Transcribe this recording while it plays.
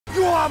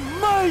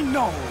mine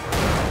now!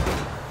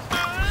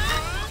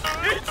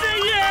 It's a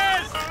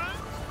yes!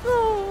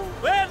 Oh.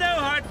 Well, no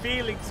hard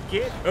feelings,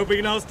 kid. Hope we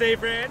can all stay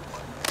friends.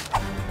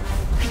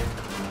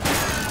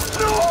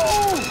 No!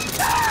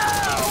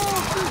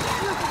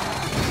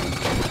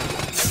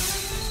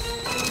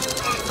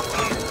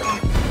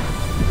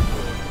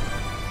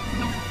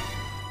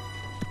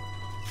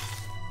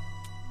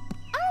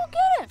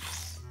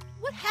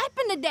 What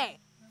happened today?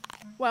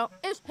 Well,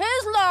 it's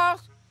his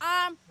loss.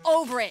 I'm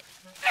over it.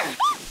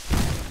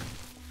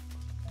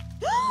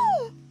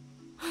 What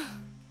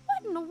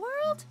in the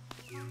world?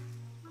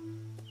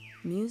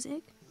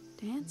 Music,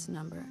 dance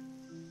number,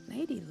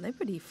 Lady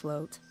Liberty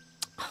float.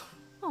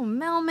 Oh,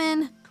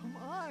 Melman. Come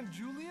on,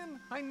 Julian.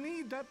 I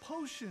need that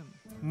potion.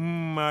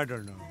 I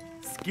don't know.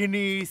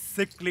 Skinny,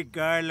 sickly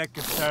guy like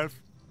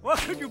yourself. What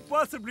could you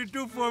possibly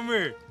do for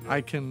me?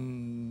 I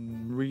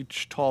can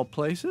reach tall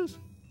places?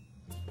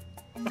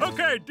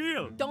 Okay,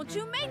 deal. Don't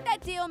you make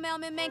that deal,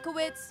 Melman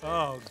Mankiewicz.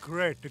 Oh,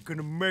 great. They're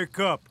gonna make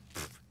up.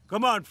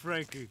 Come on,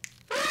 Frankie.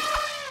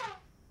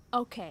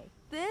 Okay,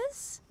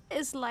 this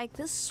is like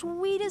the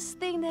sweetest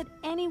thing that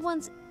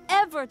anyone's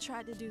ever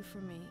tried to do for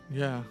me.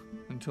 Yeah,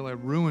 until I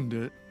ruined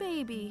it.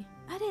 Baby,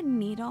 I didn't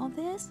need all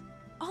this.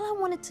 All I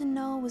wanted to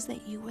know was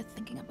that you were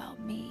thinking about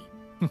me.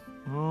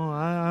 Oh,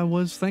 I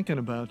was thinking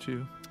about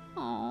you.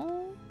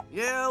 Oh.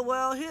 Yeah,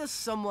 well, here's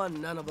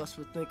someone none of us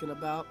were thinking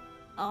about.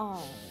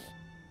 Oh.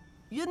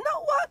 You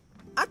know what?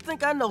 I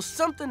think I know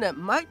something that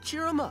might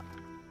cheer him up.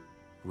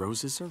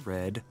 Roses are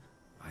red,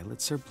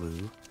 violets are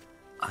blue.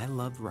 I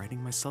love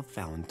writing myself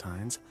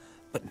Valentines,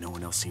 but no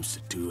one else seems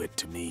to do it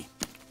to me.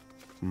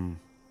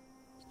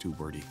 It's too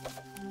wordy.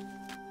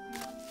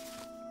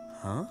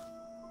 Huh?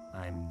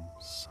 I'm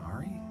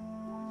sorry?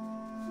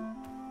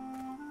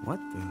 What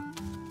the?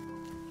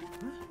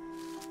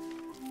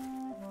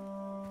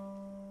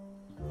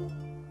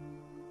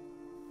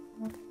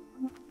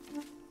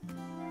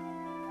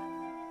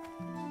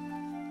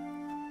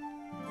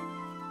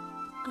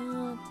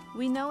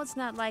 We know it's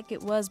not like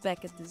it was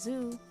back at the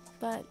zoo,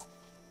 but...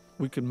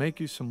 We could make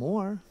you some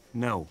more.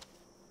 No.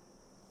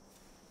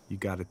 You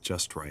got it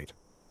just right.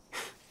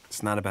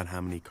 It's not about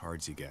how many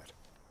cards you get.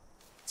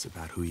 It's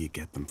about who you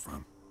get them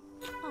from.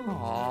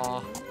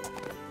 Aww.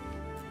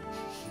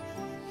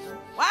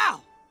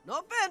 Wow, no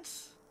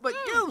offense, but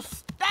you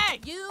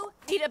stank. You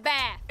need a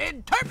bath.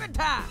 In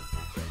turpentine.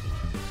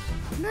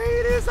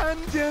 Ladies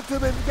and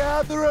gentlemen,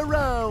 gather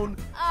around.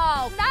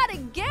 Oh, not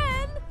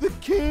again. The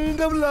King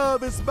of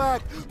Love is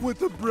back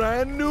with a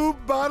brand new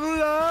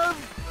bottle of...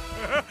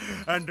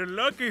 And the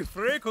lucky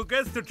freak who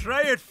gets to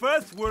try it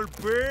first will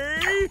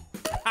be...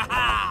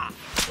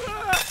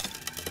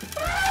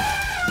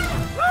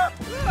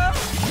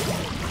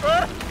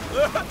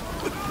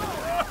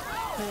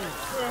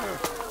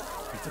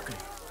 It's okay.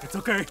 It's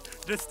okay.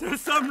 There's still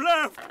some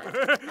left.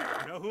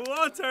 Now who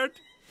wants it?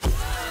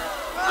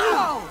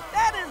 Oh,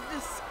 that is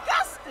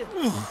disgusting.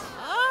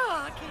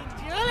 Oh, King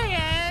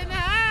Julian.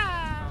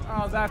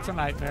 Oh, that's a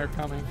nightmare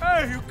coming.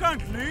 Hey, you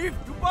can't leave.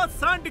 You both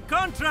signed the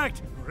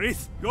contract.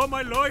 Reese, you're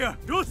my lawyer.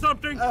 Do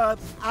something.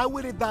 I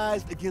would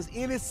advise against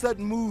any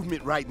sudden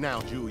movement right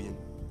now, Julian.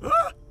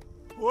 Huh?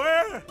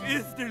 Where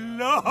is the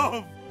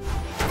love?